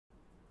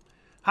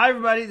Hi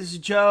everybody, this is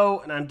Joe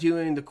and I'm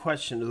doing the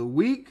question of the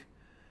week.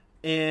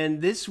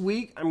 And this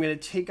week I'm going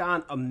to take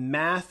on a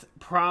math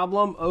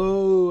problem.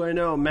 Oh, I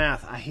know,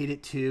 math. I hate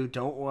it too.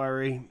 Don't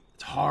worry.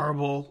 It's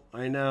horrible.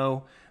 I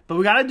know. But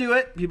we got to do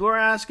it. People are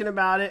asking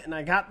about it and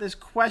I got this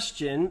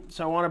question,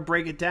 so I want to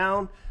break it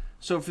down.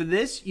 So for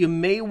this, you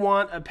may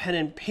want a pen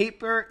and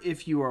paper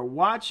if you are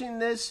watching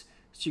this,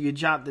 so you can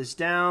jot this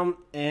down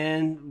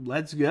and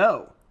let's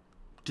go.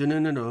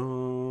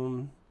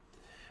 Dun-dun-dun-dun.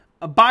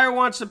 A buyer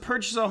wants to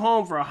purchase a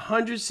home for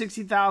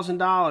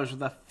 $160,000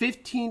 with a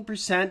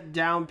 15%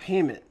 down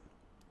payment.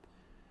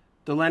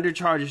 The lender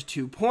charges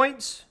 2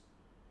 points.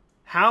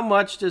 How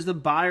much does the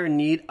buyer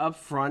need up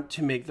front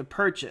to make the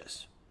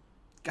purchase?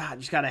 God, I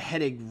just got a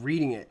headache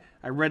reading it.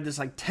 I read this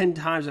like 10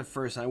 times at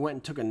first. And I went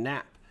and took a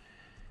nap.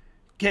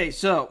 Okay,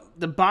 so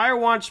the buyer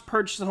wants to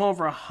purchase a home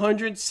for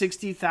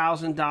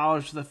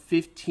 $160,000 with a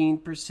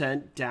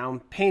 15%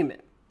 down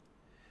payment.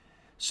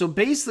 So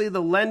basically,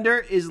 the lender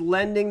is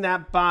lending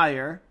that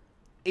buyer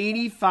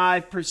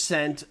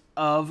 85%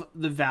 of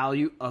the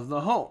value of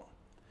the home.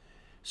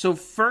 So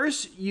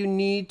first, you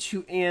need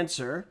to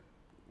answer,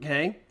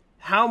 okay,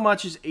 how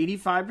much is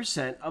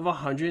 85% of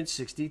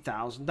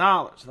 $160,000?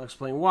 I'll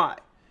explain why.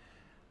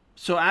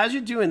 So as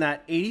you're doing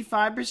that,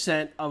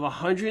 85% of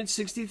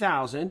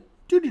 $160,000,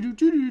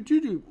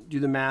 do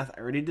the math. I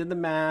already did the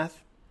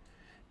math.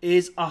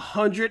 Is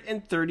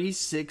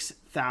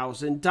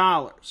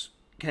 $136,000.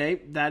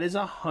 Okay, that is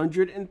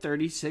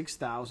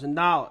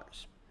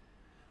 $136,000.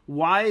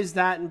 Why is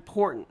that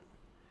important?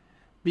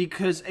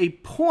 Because a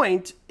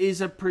point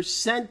is a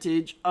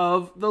percentage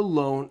of the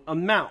loan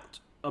amount.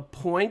 A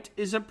point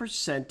is a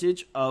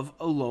percentage of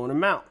a loan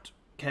amount.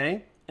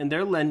 Okay, and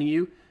they're lending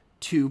you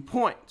 2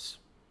 points.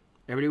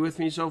 Everybody with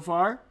me so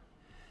far?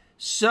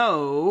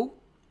 So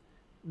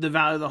the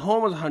value of the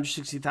home is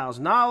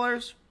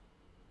 $160,000.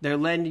 They're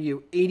lending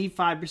you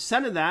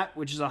 85% of that,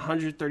 which is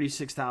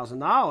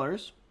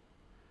 $136,000.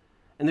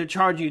 And they're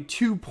charging you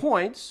 2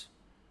 points.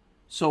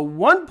 So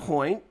 1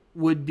 point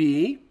would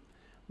be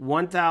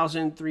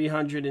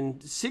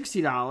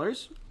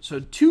 $1,360. So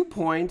 2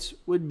 points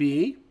would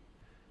be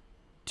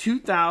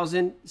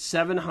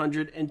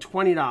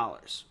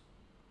 $2,720.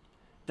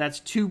 That's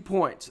 2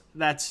 points.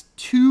 That's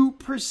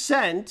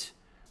 2%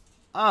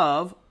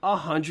 of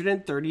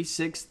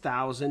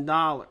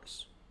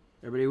 $136,000.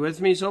 Everybody with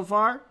me so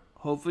far?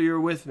 Hopefully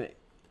you're with me.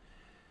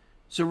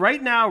 So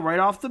right now, right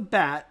off the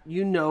bat,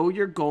 you know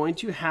you're going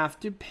to have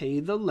to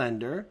pay the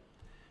lender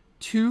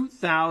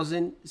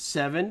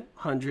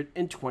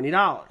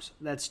 $2,720.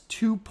 That's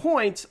 2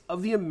 points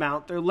of the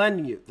amount they're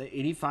lending you, the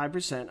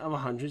 85% of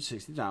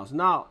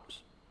 $160,000.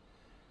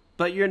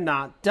 But you're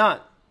not done.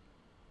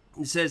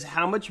 It says,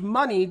 how much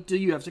money do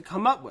you have to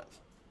come up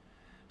with?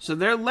 So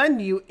they're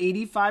lending you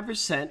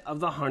 85% of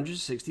the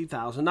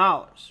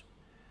 $160,000.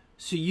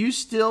 So you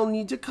still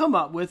need to come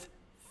up with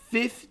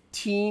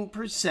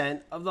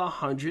 15% of the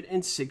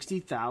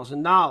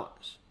 $160,000.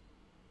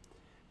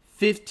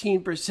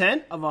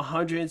 15% of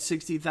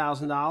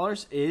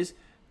 $160,000 is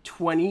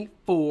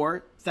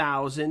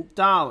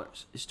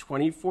 $24,000. It's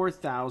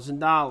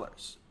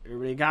 $24,000.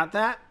 Everybody got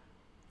that?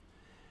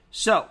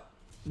 So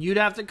you'd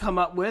have to come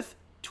up with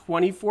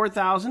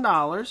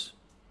 $24,000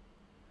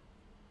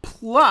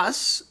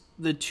 plus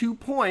the 2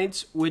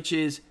 points, which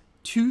is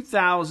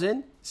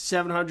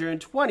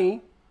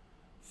 $2,720.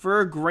 For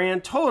a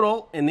grand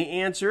total, and the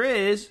answer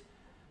is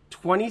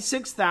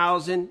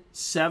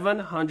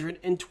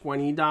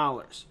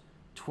 $26,720.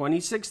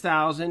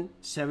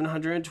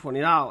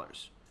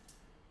 $26,720.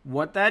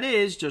 What that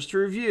is, just to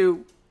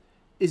review,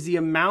 is the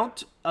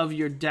amount of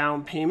your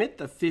down payment,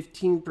 the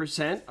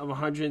 15% of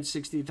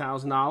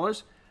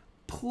 $160,000,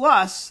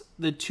 plus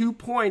the 2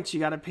 points you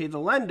got to pay the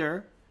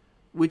lender,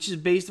 which is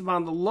based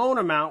upon the loan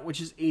amount,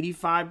 which is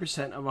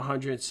 85% of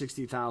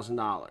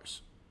 $160,000.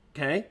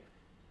 Okay?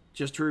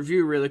 Just to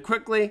review really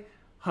quickly,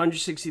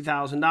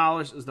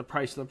 $160,000 is the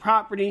price of the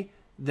property.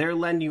 They're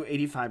lending you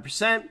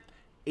 85%.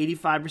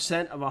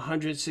 85% of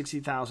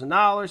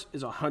 $160,000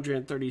 is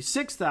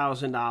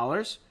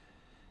 $136,000.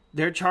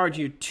 They're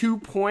charging you 2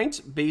 points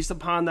based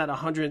upon that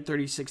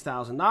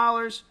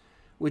 $136,000,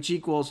 which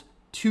equals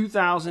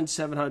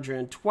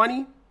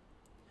 $2,720.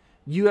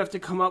 You have to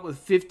come up with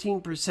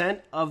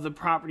 15% of the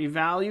property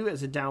value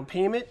as a down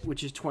payment,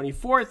 which is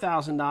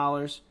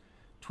 $24,000.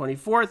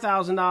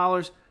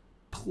 $24,000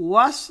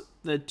 plus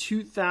the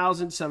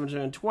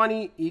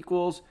 $2,720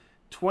 equals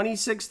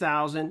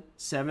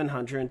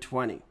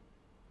 $26,720.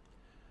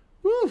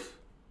 Woo!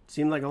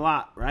 Seemed like a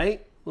lot,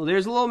 right? Well,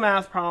 there's a little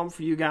math problem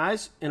for you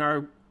guys in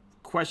our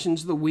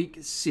Questions of the Week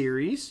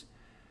series.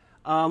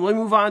 Let me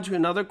move on to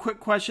another quick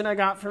question I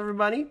got for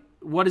everybody.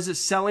 What is a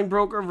selling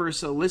broker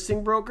versus a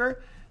listing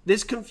broker?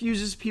 This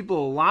confuses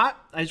people a lot.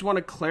 I just want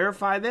to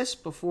clarify this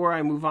before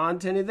I move on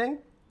to anything.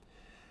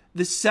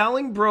 The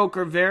selling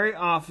broker very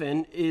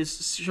often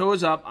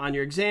shows up on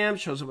your exam,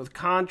 shows up with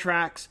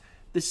contracts.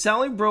 The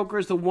selling broker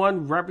is the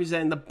one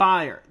representing the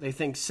buyer. They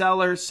think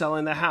seller,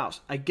 selling the house.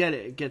 I get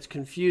it. It gets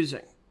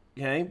confusing.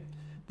 Okay?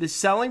 The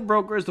selling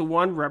broker is the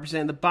one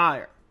representing the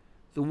buyer.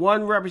 The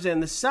one representing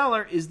the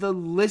seller is the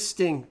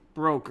listing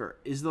broker,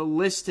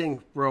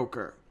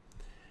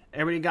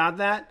 Everybody got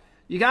that?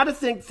 You got to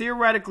think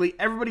theoretically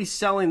everybody's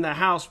selling the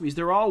house because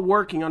they're all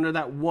working under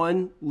that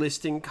one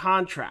listing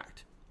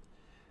contract.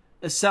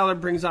 A seller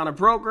brings on a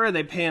broker,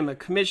 they pay him a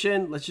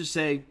commission, let's just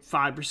say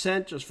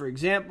 5%, just for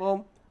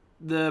example.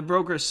 The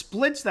broker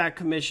splits that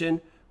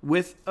commission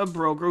with a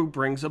broker who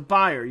brings a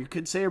buyer. You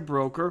could say a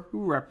broker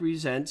who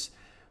represents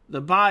the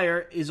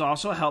buyer is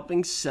also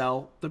helping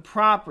sell the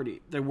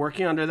property. They're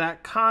working under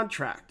that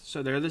contract.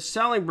 So they're the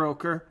selling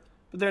broker,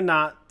 but they're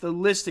not the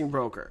listing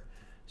broker.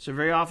 So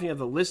very often you have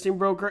the listing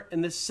broker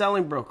and the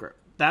selling broker.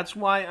 That's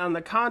why on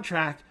the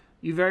contract,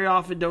 you very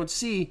often don't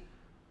see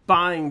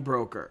buying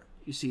broker.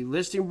 You see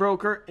listing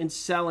broker and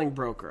selling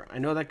broker. I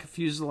know that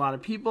confuses a lot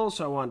of people,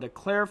 so I wanted to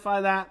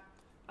clarify that.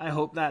 I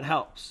hope that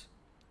helps.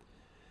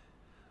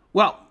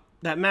 Well,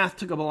 that math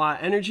took up a lot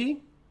of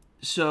energy.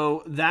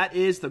 So that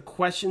is the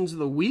questions of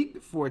the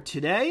week for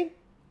today.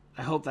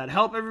 I hope that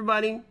helped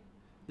everybody.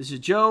 This is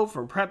Joe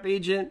from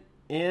PrepAgent,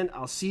 and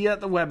I'll see you at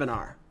the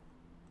webinar.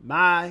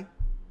 Bye.